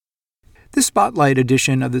This Spotlight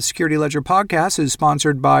edition of the Security Ledger podcast is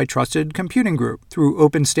sponsored by Trusted Computing Group. Through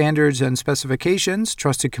open standards and specifications,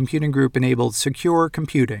 Trusted Computing Group enables secure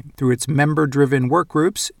computing. Through its member-driven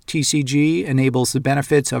workgroups, TCG enables the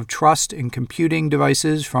benefits of trust in computing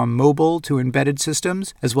devices from mobile to embedded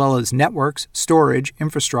systems, as well as networks, storage,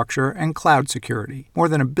 infrastructure, and cloud security. More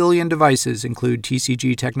than 1 billion devices include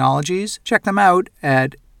TCG technologies. Check them out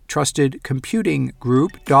at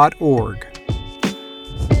trustedcomputinggroup.org.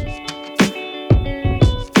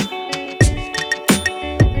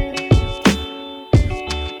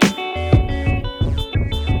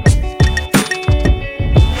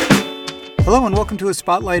 Hello and welcome to a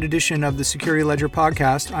Spotlight edition of the Security Ledger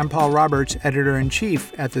podcast. I'm Paul Roberts,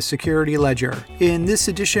 Editor-in-Chief at the Security Ledger. In this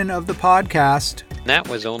edition of the podcast... That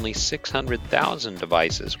was only 600,000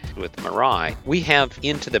 devices with Mirai. We have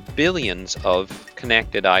into the billions of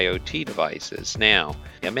connected IoT devices now.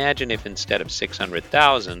 Imagine if instead of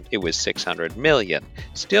 600,000, it was 600 million.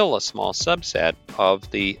 Still a small subset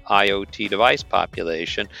of the IoT device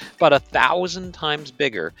population, but 1,000 times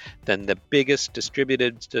bigger than the biggest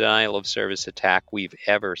distributed denial of service attack we've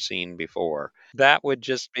ever seen before. That would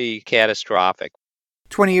just be catastrophic.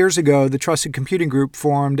 20 years ago, the Trusted Computing Group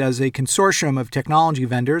formed as a consortium of technology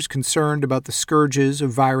vendors concerned about the scourges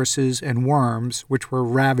of viruses and worms which were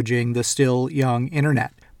ravaging the still young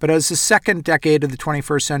internet. But as the second decade of the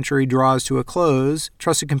 21st century draws to a close,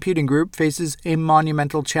 Trusted Computing Group faces a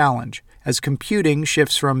monumental challenge as computing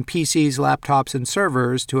shifts from PCs, laptops, and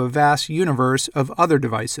servers to a vast universe of other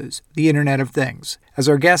devices, the Internet of Things. As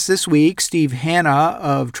our guest this week, Steve Hanna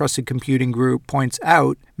of Trusted Computing Group points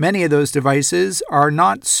out, many of those devices are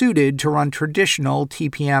not suited to run traditional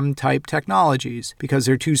TPM-type technologies because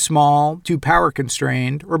they're too small, too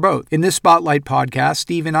power-constrained, or both. In this Spotlight podcast,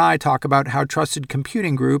 Steve and I talk about how Trusted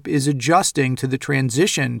Computing Group is adjusting to the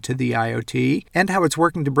transition to the IoT and how it's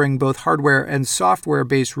working to bring both hardware and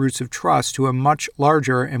software-based roots of trust to a much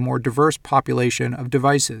larger and more diverse population of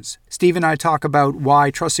devices. Steve and I talk about why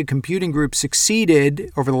Trusted Computing Group succeeded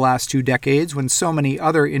over the last 2 decades when so many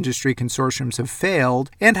other industry consortiums have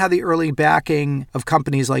failed, and how the early backing of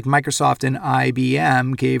companies like Microsoft and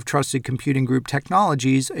IBM gave Trusted Computing Group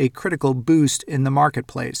technologies a critical boost in the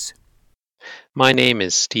marketplace. My name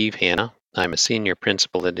is Steve Hanna. I'm a senior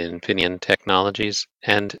principal at Infineon Technologies,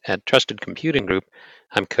 and at Trusted Computing Group,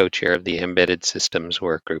 I'm co-chair of the Embedded Systems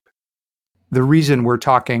Workgroup. The reason we're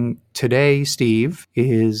talking today, Steve,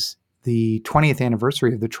 is the 20th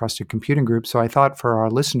anniversary of the Trusted Computing Group. So I thought for our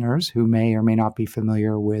listeners who may or may not be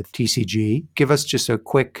familiar with TCG, give us just a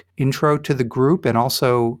quick intro to the group and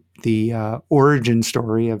also the origin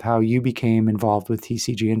story of how you became involved with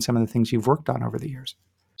TCG and some of the things you've worked on over the years.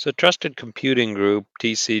 So Trusted Computing Group,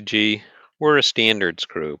 TCG, we're a standards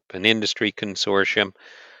group, an industry consortium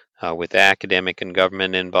with academic and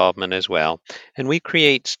government involvement as well. And we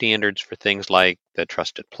create standards for things like the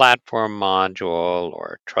Trusted Platform Module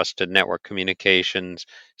or Trusted Network Communications,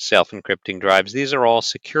 self-encrypting drives. These are all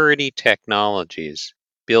security technologies,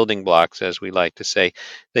 building blocks, as we like to say,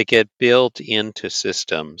 that get built into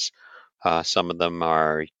systems. Some of them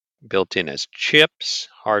are built in as chips,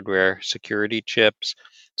 hardware security chips.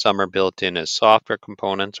 Some are built in as software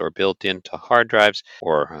components or built into hard drives,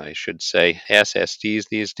 or I should say SSDs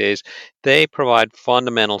these days. They provide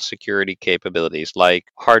fundamental security capabilities like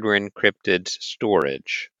hardware encrypted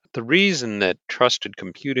storage. The reason that Trusted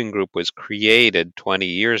Computing Group was created 20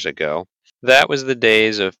 years ago, that was the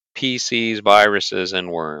days of PCs, viruses,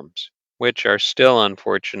 and worms, which are still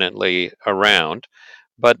unfortunately around.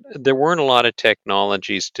 But there weren't a lot of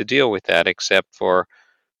technologies to deal with that except for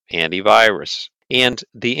antivirus. And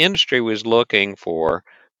the industry was looking for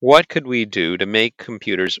what could we do to make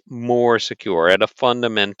computers more secure at a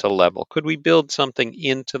fundamental level? Could we build something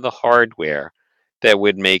into the hardware that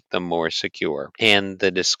would make them more secure? And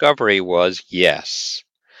the discovery was yes,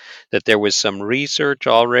 that there was some research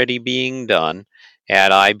already being done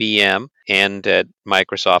at IBM and at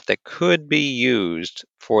Microsoft that could be used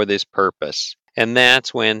for this purpose. And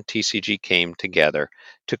that's when TCG came together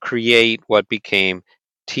to create what became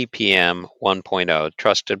TPM 1.0,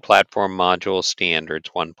 Trusted Platform Module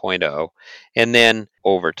Standards 1.0. And then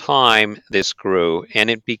over time, this grew and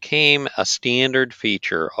it became a standard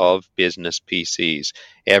feature of business PCs.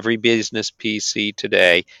 Every business PC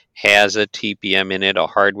today has a TPM in it, a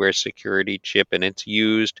hardware security chip, and it's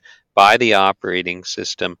used by the operating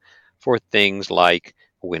system for things like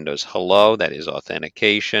Windows Hello, that is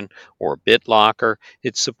authentication, or BitLocker.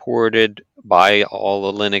 It's supported by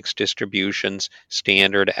all the Linux distributions,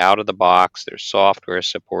 standard out of the box. There's software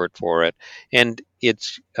support for it, and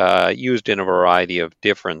it's used in a variety of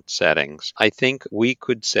different settings. I think we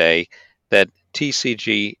could say that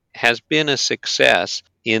TCG has been a success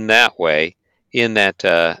in that way, in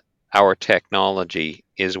that our technology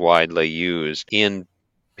is widely used in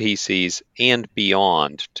PCs and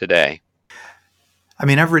beyond today. I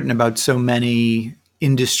mean, I've written about so many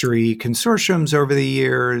industry consortiums over the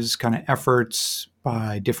years, kind of efforts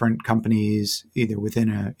by different companies, either within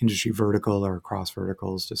an industry vertical or across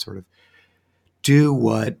verticals, to sort of do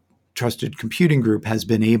what Trusted Computing Group has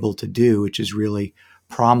been able to do, which is really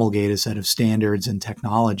promulgate a set of standards and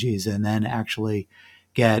technologies and then actually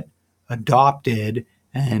get adopted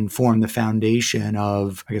and form the foundation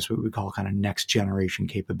of, I guess, what we call kind of next generation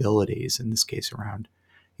capabilities, in this case around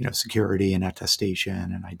security and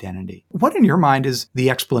attestation and identity. What in your mind is the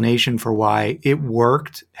explanation for why it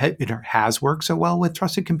has worked so well with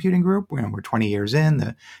Trusted Computing Group? We're 20 years in,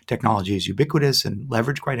 the technology is ubiquitous and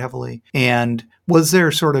leveraged quite heavily. And was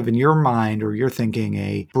there sort of in your mind or your thinking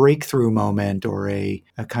a breakthrough moment or a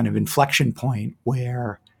kind of inflection point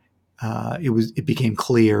where it became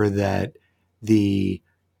clear that the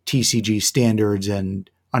TCG standards and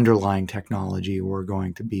underlying technology were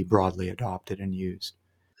going to be broadly adopted and used?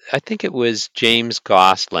 I think it was James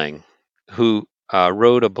Gosling who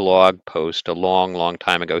wrote a blog post a long, long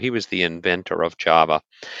time ago. He was the inventor of Java.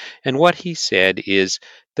 And what he said is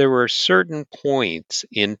there were certain points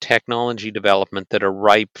in technology development that are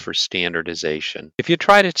ripe for standardization. If you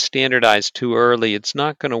try to standardize too early, it's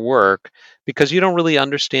not going to work because you don't really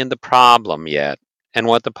understand the problem yet and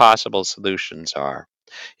what the possible solutions are.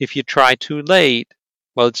 If you try too late,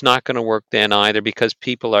 well, it's not going to work then either because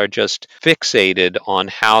people are just fixated on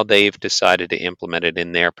how they've decided to implement it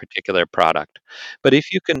in their particular product. But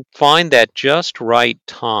if you can find that just right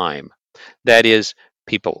time, that is,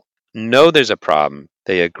 people know there's a problem,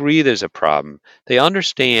 they agree there's a problem, they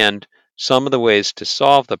understand some of the ways to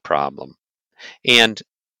solve the problem, and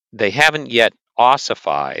they haven't yet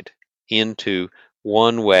ossified into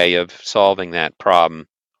one way of solving that problem,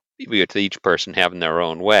 with each person having their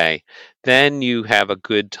own way, then you have a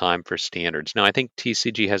good time for standards. Now, I think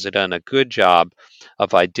TCG has done a good job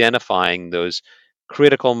of identifying those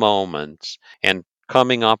critical moments and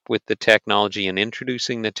coming up with the technology and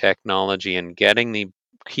introducing the technology and getting the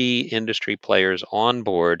key industry players on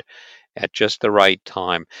board at just the right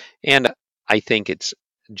time. And I think it's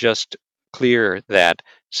just clear that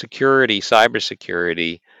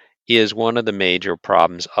cybersecurity, is one of the major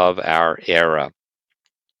problems of our era.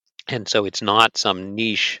 And so it's not some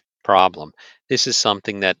niche problem. This is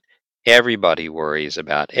something that everybody worries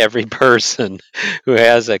about. Every person who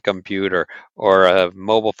has a computer or a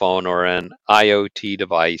mobile phone or an IoT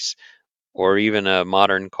device or even a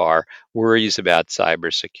modern car worries about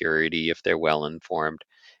cybersecurity if they're well informed.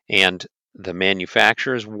 And the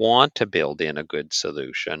manufacturers want to build in a good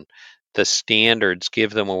solution. The standards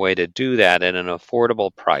give them a way to do that at an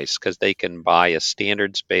affordable price because they can buy a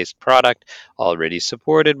standards based product already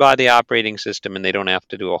supported by the operating system and they don't have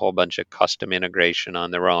to do a whole bunch of custom integration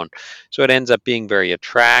on their own. So it ends up being very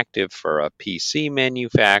attractive for a PC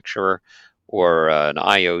manufacturer or an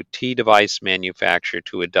IoT device manufacturer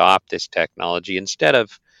to adopt this technology instead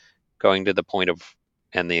of going to the point of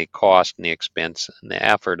and the cost and the expense and the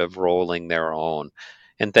effort of rolling their own.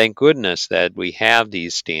 And thank goodness that we have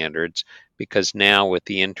these standards because now with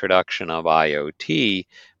the introduction of IoT,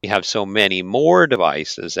 we have so many more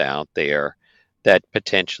devices out there that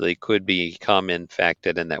potentially could become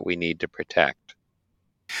infected and that we need to protect.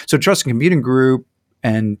 So Trust and Computing Group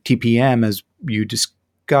and TPM, as you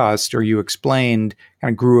discussed or you explained,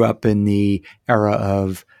 kind of grew up in the era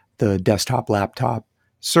of the desktop laptop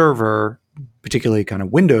server, particularly kind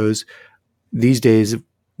of Windows. These days,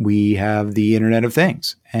 we have the Internet of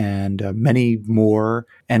Things and many more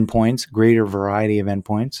endpoints, greater variety of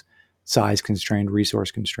endpoints, size constrained, resource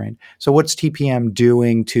constrained. So what's TPM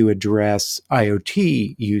doing to address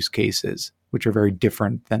IoT use cases, which are very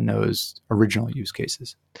different than those original use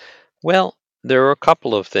cases? Well, there are a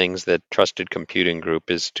couple of things that Trusted Computing Group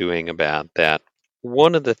is doing about that.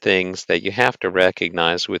 One of the things that you have to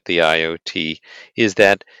recognize with the IoT is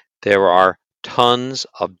that there are tons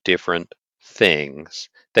of different things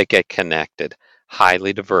that get connected,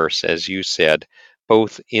 highly diverse, as you said,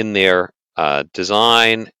 both in their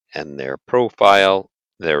design and their profile,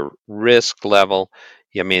 their risk level.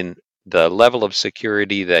 I mean, the level of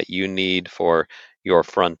security that you need for your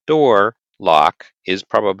front door lock is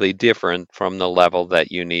probably different from the level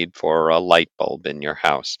that you need for a light bulb in your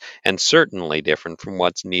house, and certainly different from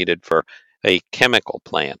what's needed for a chemical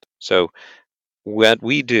plant. So, what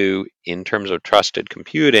we do in terms of trusted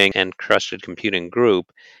computing and trusted computing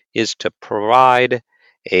group is to provide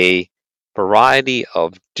a variety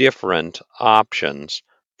of different options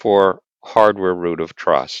for hardware root of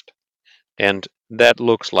trust. And that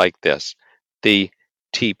looks like this. The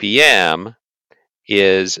TPM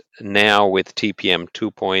is now with TPM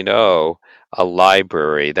 2.0 a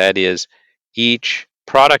library. That is, each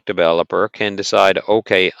product developer can decide,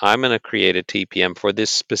 okay, I'm going to create a TPM for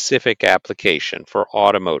this specific application, for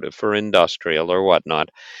automotive, for industrial, or whatnot,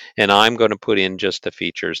 and I'm going to put in just the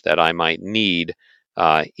features that I might need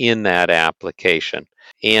in that application.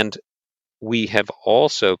 And we have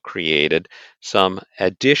also created some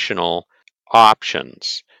additional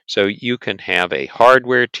options. So you can have a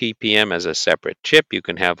hardware TPM as a separate chip. You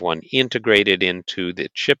can have one integrated into the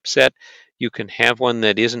chipset. You can have one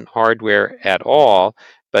that isn't hardware at all,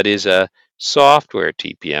 but is a software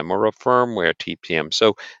TPM or a firmware TPM.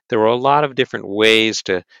 So there are a lot of different ways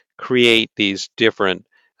to create these different,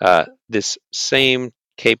 this same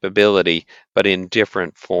capability, but in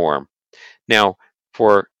different form. Now,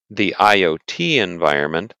 for the IoT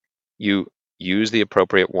environment, you use the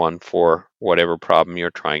appropriate one for whatever problem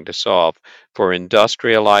you're trying to solve. For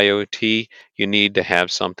industrial IoT, you need to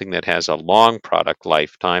have something that has a long product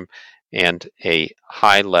lifetime and a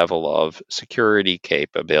high level of security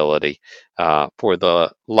capability. For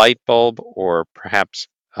the light bulb or perhaps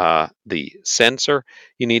the sensor,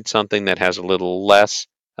 you need something that has a little less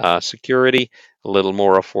security, a little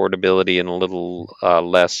more affordability, and a little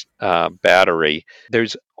less battery.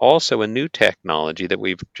 There's also a new technology that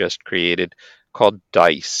we've just created called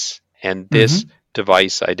DICE, and this Mm-hmm.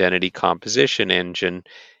 device identity composition engine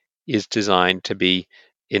is designed to be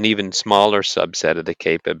an even smaller subset of the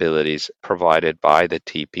capabilities provided by the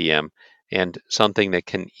TPM and something that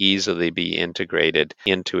can easily be integrated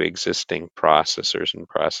into existing processors and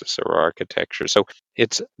processor architecture. So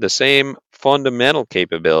it's the same fundamental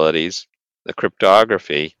capabilities, the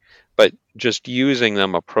cryptography, but just using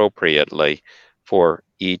them appropriately for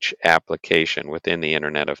each application within the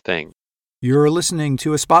Internet of Things. You're listening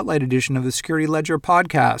to a Spotlight edition of the Security Ledger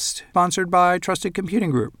podcast, sponsored by Trusted Computing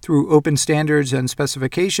Group. Through open standards and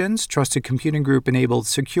specifications, Trusted Computing Group enables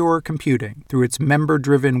secure computing. Through its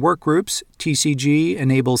member-driven workgroups, TCG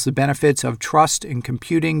enables the benefits of trust in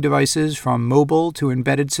computing devices from mobile to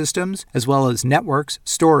embedded systems, as well as networks,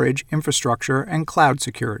 storage, infrastructure, and cloud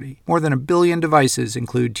security. More than 1 billion devices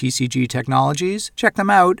include TCG technologies. Check them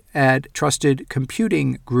out at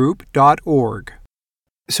trustedcomputinggroup.org.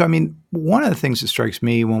 So, one of the things that strikes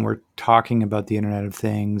me when we're talking about the Internet of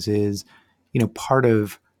Things is, part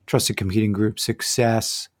of Trusted Computing Group's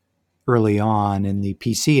success early on in the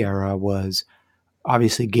PC era was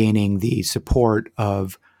obviously gaining the support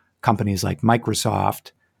of companies like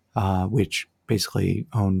Microsoft, which basically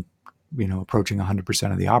owned, approaching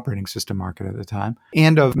 100% of the operating system market at the time,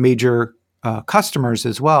 and of major customers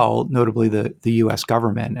as well, notably the U.S.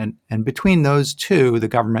 government. And between those two, the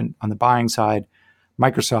government on the buying side,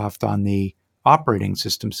 Microsoft on the operating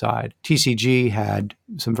system side, TCG had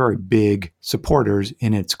some very big supporters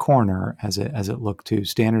in its corner as it looked to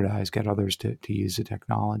standardize, get others to use the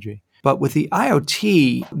technology. But with the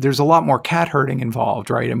IoT, there's a lot more cat herding involved,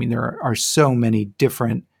 right? There are so many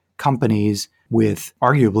different companies with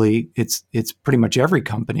arguably it's pretty much every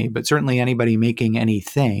company, but certainly anybody making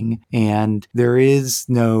anything. And there is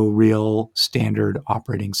no real standard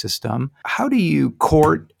operating system. How do you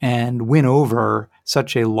court and win over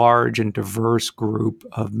such a large and diverse group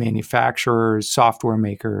of manufacturers, software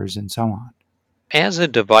makers, and so on? As a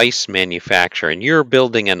device manufacturer and you're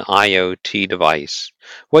building an IoT device,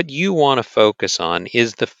 what you want to focus on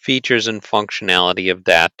is the features and functionality of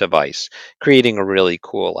that device, creating a really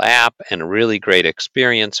cool app and a really great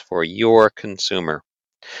experience for your consumer.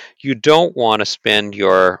 You don't want to spend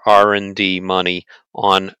your R&D money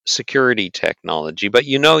on security technology, but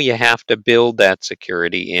you know you have to build that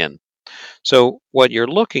security in. So what you're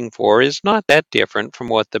looking for is not that different from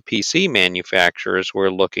what the PC manufacturers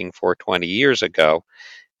were looking for 20 years ago,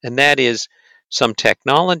 and that is some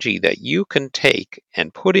technology that you can take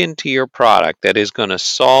and put into your product that is going to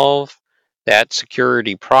solve that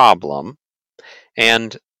security problem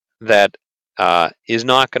and that is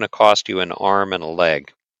not going to cost you an arm and a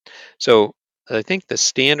leg. So I think the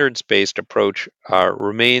standards-based approach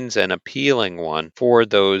remains an appealing one for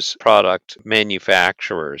those product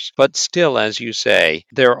manufacturers. But still, as you say,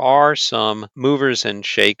 there are some movers and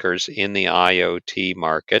shakers in the IoT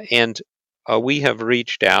market, and we have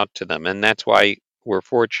reached out to them, and that's why we're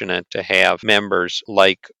fortunate to have members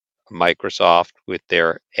like Microsoft with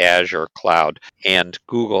their Azure cloud and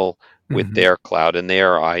Google with Mm-hmm. their cloud and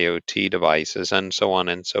their IoT devices and so on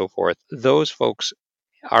and so forth. Those folks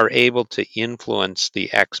are able to influence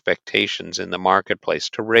the expectations in the marketplace,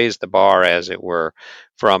 to raise the bar, as it were,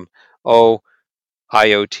 from, oh,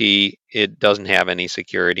 IoT, it doesn't have any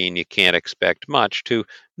security and you can't expect much, to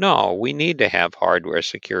no, we need to have hardware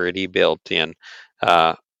security built in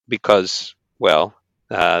uh, because, well,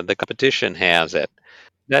 the competition has it.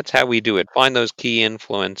 That's how we do it. Find those key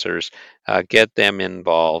influencers, get them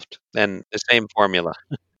involved, and the same formula.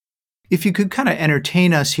 If you could kind of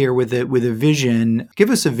entertain us here with a vision, give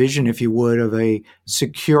us a vision, if you would, of a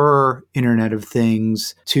secure Internet of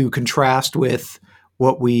Things to contrast with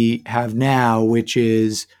what we have now, which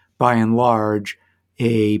is by and large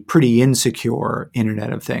a pretty insecure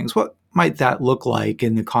Internet of Things. What might that look like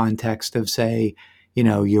in the context of, say,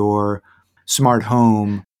 your smart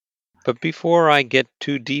home? But before I get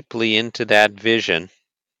too deeply into that vision,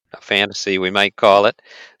 a fantasy we might call it,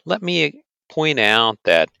 let me point out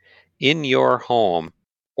that in your home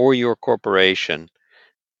or your corporation,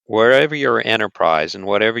 wherever your enterprise and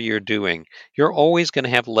whatever you're doing, you're always going to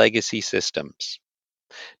have legacy systems.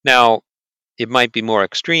 Now, it might be more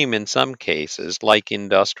extreme in some cases, like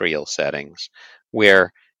industrial settings,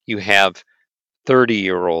 where you have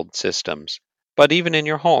 30-year-old systems. But even in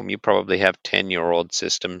your home, you probably have 10-year-old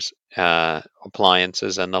systems,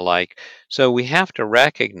 appliances, and the like. So we have to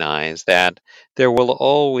recognize that there will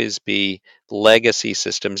always be legacy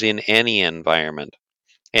systems in any environment.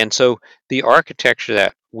 And so the architecture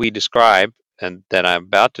that we describe and that I'm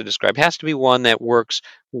about to describe has to be one that works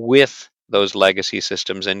with those legacy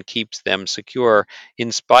systems and keeps them secure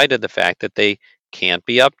in spite of the fact that they can't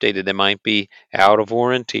be updated. They might be out of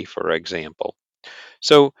warranty, for example.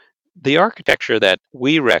 So the architecture that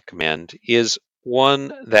we recommend is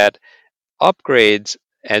one that upgrades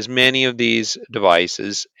as many of these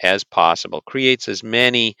devices as possible, creates as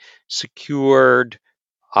many secured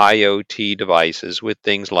IoT devices with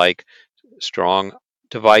things like strong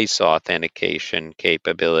device authentication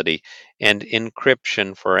capability and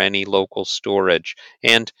encryption for any local storage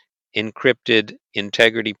and encrypted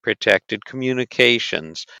integrity protected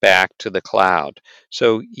communications back to the cloud.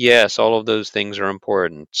 So yes, all of those things are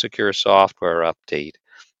important. Secure software update.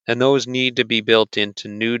 And those need to be built into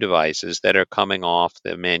new devices that are coming off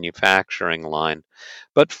the manufacturing line.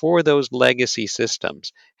 But for those legacy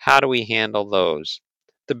systems, how do we handle those?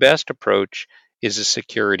 The best approach is a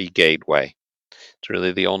security gateway. It's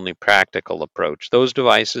really the only practical approach. Those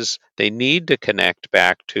devices, they need to connect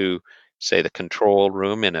back to, say, the control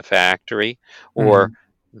room in a factory or Mm.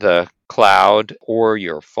 the cloud or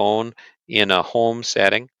your phone in a home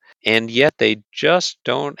setting. And yet they just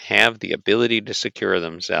don't have the ability to secure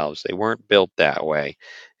themselves. They weren't built that way.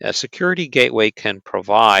 A security gateway can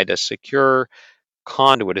provide a secure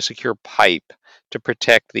conduit, a secure pipe to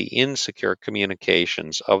protect the insecure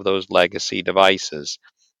communications of those legacy devices.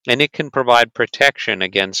 And it can provide protection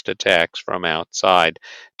against attacks from outside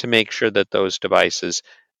to make sure that those devices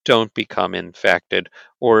don't become infected,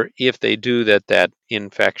 or if they do, that that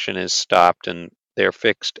infection is stopped and they're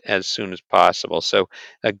fixed as soon as possible. So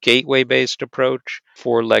a gateway based approach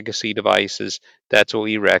for legacy devices, that's what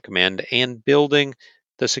we recommend. And building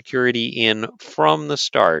the security in from the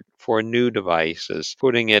start for new devices,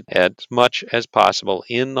 putting it as much as possible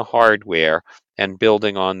in the hardware and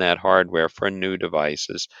building on that hardware for new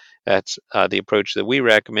devices. That's the approach that we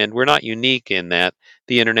recommend. We're not unique in that.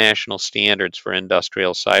 The international standards for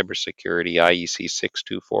industrial cybersecurity, IEC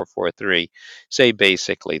 62443, say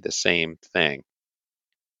basically the same thing.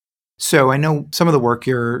 So I know some of the work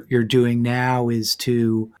you're doing now is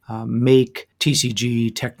to make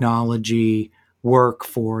TCG technology work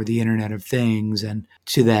for the Internet of Things, and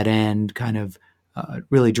to that end, kind of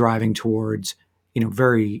really driving towards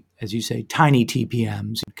very, as you say, tiny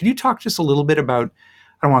TPMs. Could you talk just a little bit about,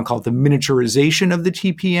 I don't want to call it the miniaturization of the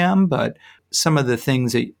TPM, but some of the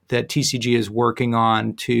things that TCG is working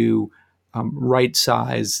on to right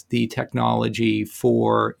size the technology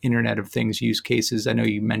for Internet of Things use cases? I know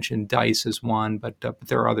you mentioned DICE as one, but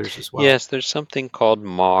there are others as well. Yes, there's something called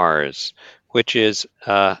Mars, which is,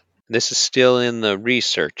 this is still in the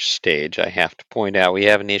research stage. I have to point out, we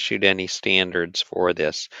haven't issued any standards for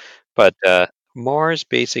this. But Mars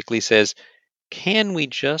basically says, can we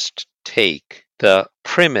just take the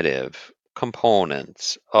primitive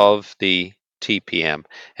components of the TPM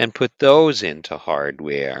and put those into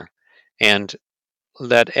hardware and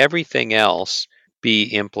let everything else be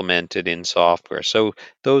implemented in software? So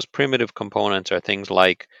those primitive components are things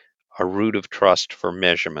like a root of trust for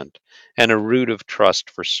measurement and a root of trust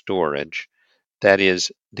for storage. That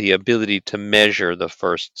is the ability to measure the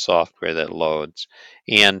first software that loads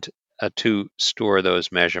and to store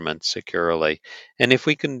those measurements securely. And if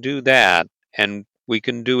we can do that, and we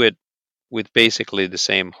can do it with basically the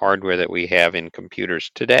same hardware that we have in computers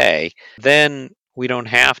today, then we don't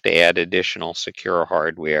have to add additional secure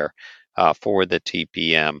hardware. for the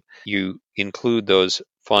TPM. You include those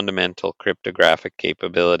fundamental cryptographic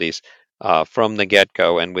capabilities from the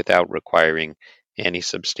get-go and without requiring any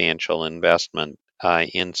substantial investment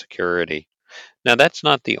in security. Now, that's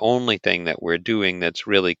not the only thing that we're doing that's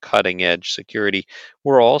really cutting edge security.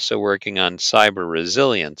 We're also working on cyber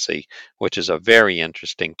resiliency, which is a very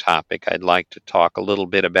interesting topic I'd like to talk a little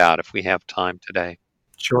bit about if we have time today.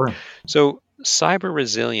 Sure. So, cyber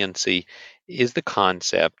resiliency is the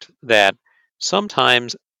concept that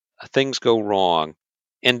sometimes things go wrong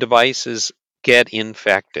and devices get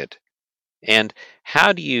infected. And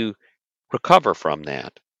how do you recover from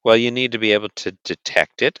that? Well, you need to be able to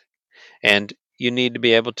detect it and you need to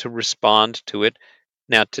be able to respond to it.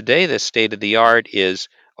 Now, today, the state of the art is,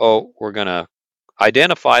 oh, we're going to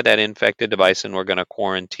identify that infected device and we're going to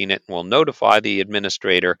quarantine it and we'll notify the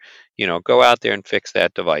administrator, go out there and fix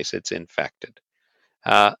that device. It's infected.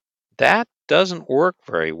 Uh, that doesn't work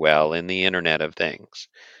very well in the Internet of Things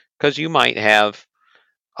because you might have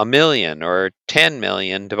a million or 10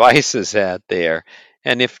 million devices out there.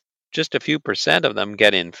 And if just a few percent of them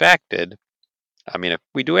get infected, I mean, if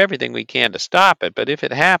we do everything we can to stop it, but if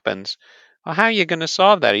it happens, well, how are you going to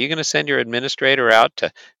solve that? Are you going to send your administrator out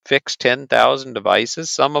to fix 10,000 devices,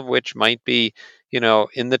 some of which might be, in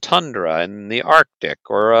the tundra, in the Arctic,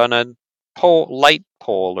 or on a light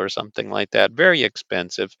pole or something like that? Very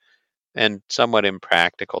expensive and somewhat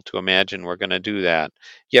impractical to imagine we're going to do that,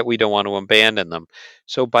 yet we don't want to abandon them.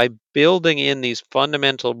 So, by building in these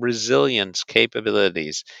fundamental resilience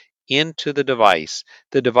capabilities into the device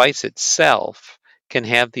itself can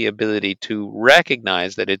have the ability to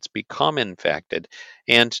recognize that it's become infected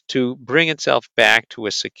and to bring itself back to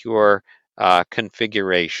a secure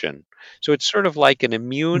configuration. So, it's sort of like an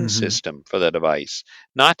immune Hmm. system for the device,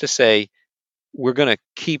 not to say, we're going to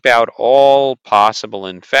keep out all possible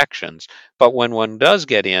infections. But when one does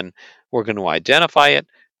get in, we're going to identify it,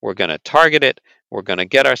 we're going to target it, we're going to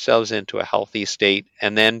get ourselves into a healthy state,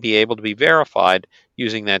 and then be able to be verified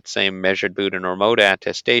using that same measured boot and remote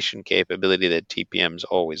attestation capability that TPM's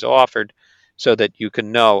always offered, so that you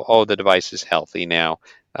can know, oh, the device is healthy now,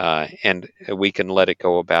 and we can let it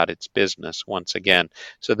go about its business once again.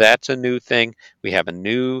 So that's a new thing. We have a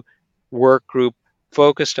new work group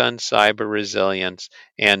focused on cyber resilience,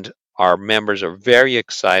 and our members are very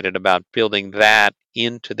excited about building that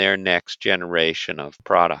into their next generation of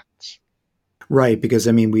products. Right, because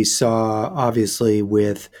I mean, we saw obviously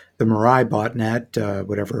with the Mirai botnet,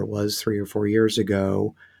 whatever it was, 3 or 4 years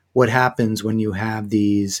ago, what happens when you have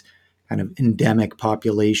these kind of endemic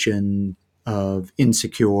population of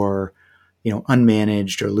insecure,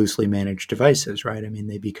 unmanaged or loosely managed devices, right? I mean,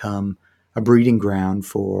 they become a breeding ground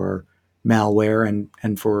for malware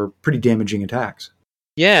and for pretty damaging attacks.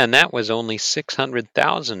 Yeah, and that was only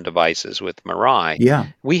 600,000 devices with Mirai. Yeah,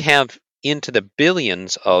 We have into the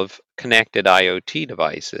billions of connected IoT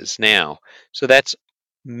devices now. So that's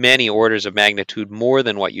many orders of magnitude more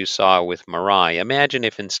than what you saw with Mirai. Imagine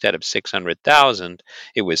if instead of 600,000,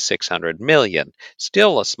 it was 600 million.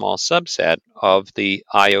 Still a small subset of the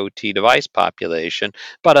IoT device population,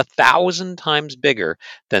 but 1,000 times bigger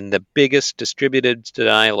than the biggest distributed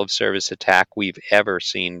denial of service attack we've ever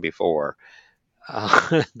seen before.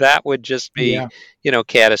 That would just be, yeah.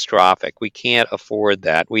 catastrophic. We can't afford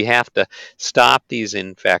that. We have to stop these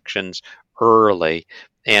infections early.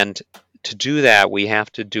 And to do that, we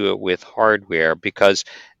have to do it with hardware because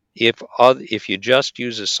if you just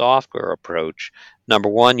use a software approach, number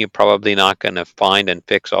one, you're probably not going to find and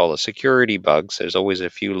fix all the security bugs. There's always a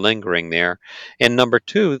few lingering there. And number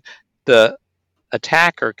two, the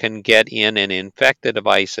attacker can get in and infect the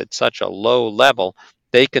device at such a low level,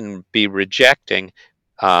 they can be rejecting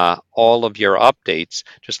all of your updates.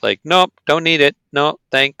 Just like, nope, don't need it. No,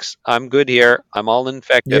 thanks. I'm good here. I'm all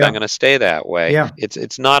infected. I'm Yeah, going to stay that way. yeah.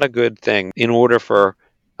 It's not a good thing. In order for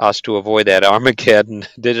us to avoid that Armageddon,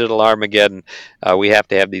 digital Armageddon, we have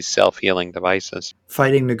to have these self-healing devices.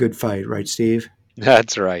 Fighting the good fight, right, Steve?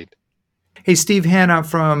 That's right. Hey, Steve Hanna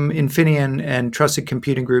from Infineon and Trusted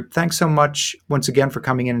Computing Group. Thanks so much once again for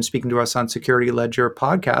coming in and speaking to us on Security Ledger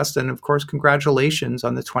podcast. And of course, congratulations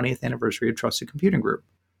on the 20th anniversary of Trusted Computing Group.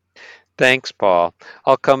 Thanks, Paul.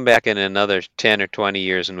 I'll come back in another 10 or 20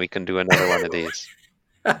 years and we can do another one of these.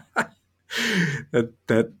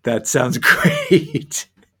 That sounds great.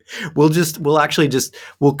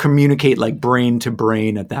 We'll communicate like brain to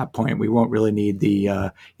brain at that point. We won't really need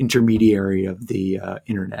the intermediary of the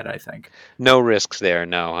internet, I think. No risks there.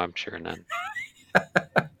 No, I'm sure none.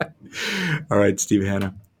 All right, Steve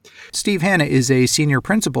Hanna. Steve Hanna is a senior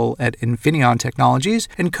principal at Infineon Technologies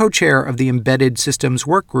and co-chair of the Embedded Systems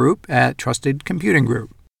Work Group at Trusted Computing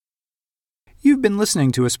Group. You've been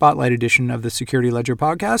listening to a Spotlight edition of the Security Ledger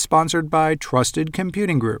podcast, sponsored by Trusted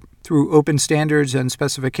Computing Group. Through open standards and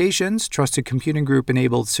specifications, Trusted Computing Group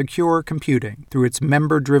enables secure computing. Through its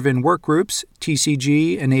member-driven workgroups,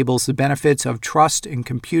 TCG enables the benefits of trust in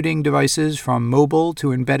computing devices from mobile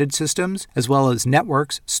to embedded systems, as well as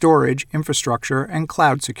networks, storage, infrastructure, and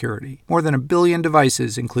cloud security. More than 1 billion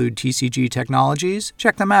devices include TCG technologies.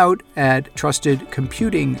 Check them out at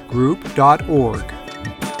trustedcomputinggroup.org.